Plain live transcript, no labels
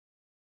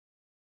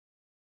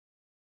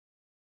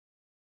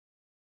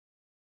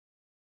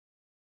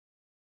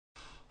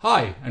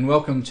Hi, and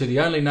welcome to the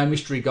only no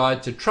mystery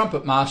guide to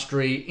Trumpet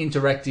Mastery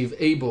interactive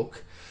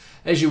ebook.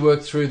 As you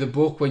work through the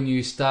book, when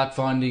you start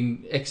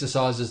finding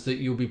exercises that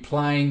you'll be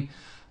playing,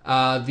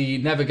 the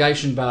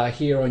navigation bar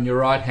here on your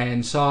right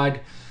hand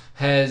side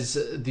has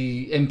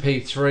the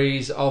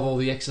MP3s of all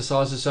the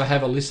exercises, so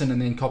have a listen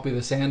and then copy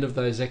the sound of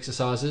those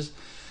exercises.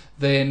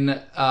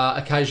 Then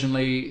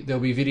occasionally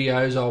there'll be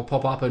videos I'll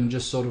pop up and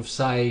just sort of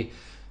say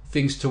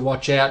things to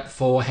watch out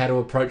for, how to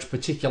approach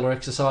particular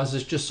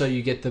exercises, just so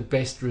you get the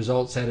best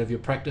results out of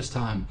your practice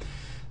time.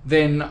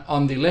 Then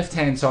on the left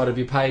hand side of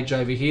your page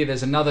over here,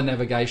 there's another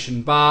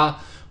navigation bar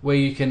where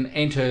you can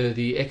enter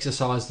the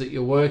exercise that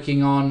you're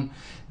working on,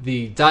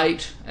 the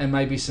date, and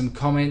maybe some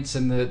comments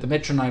and the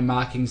metronome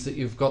markings that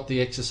you've got the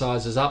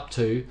exercises up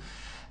to.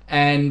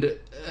 And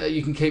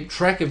you can keep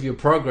track of your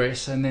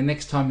progress, and then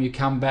next time you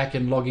come back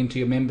and log into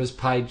your members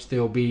page,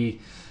 there'll be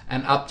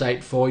an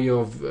update for you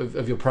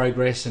of your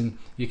progress, and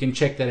you can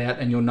check that out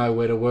and you'll know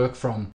where to work from.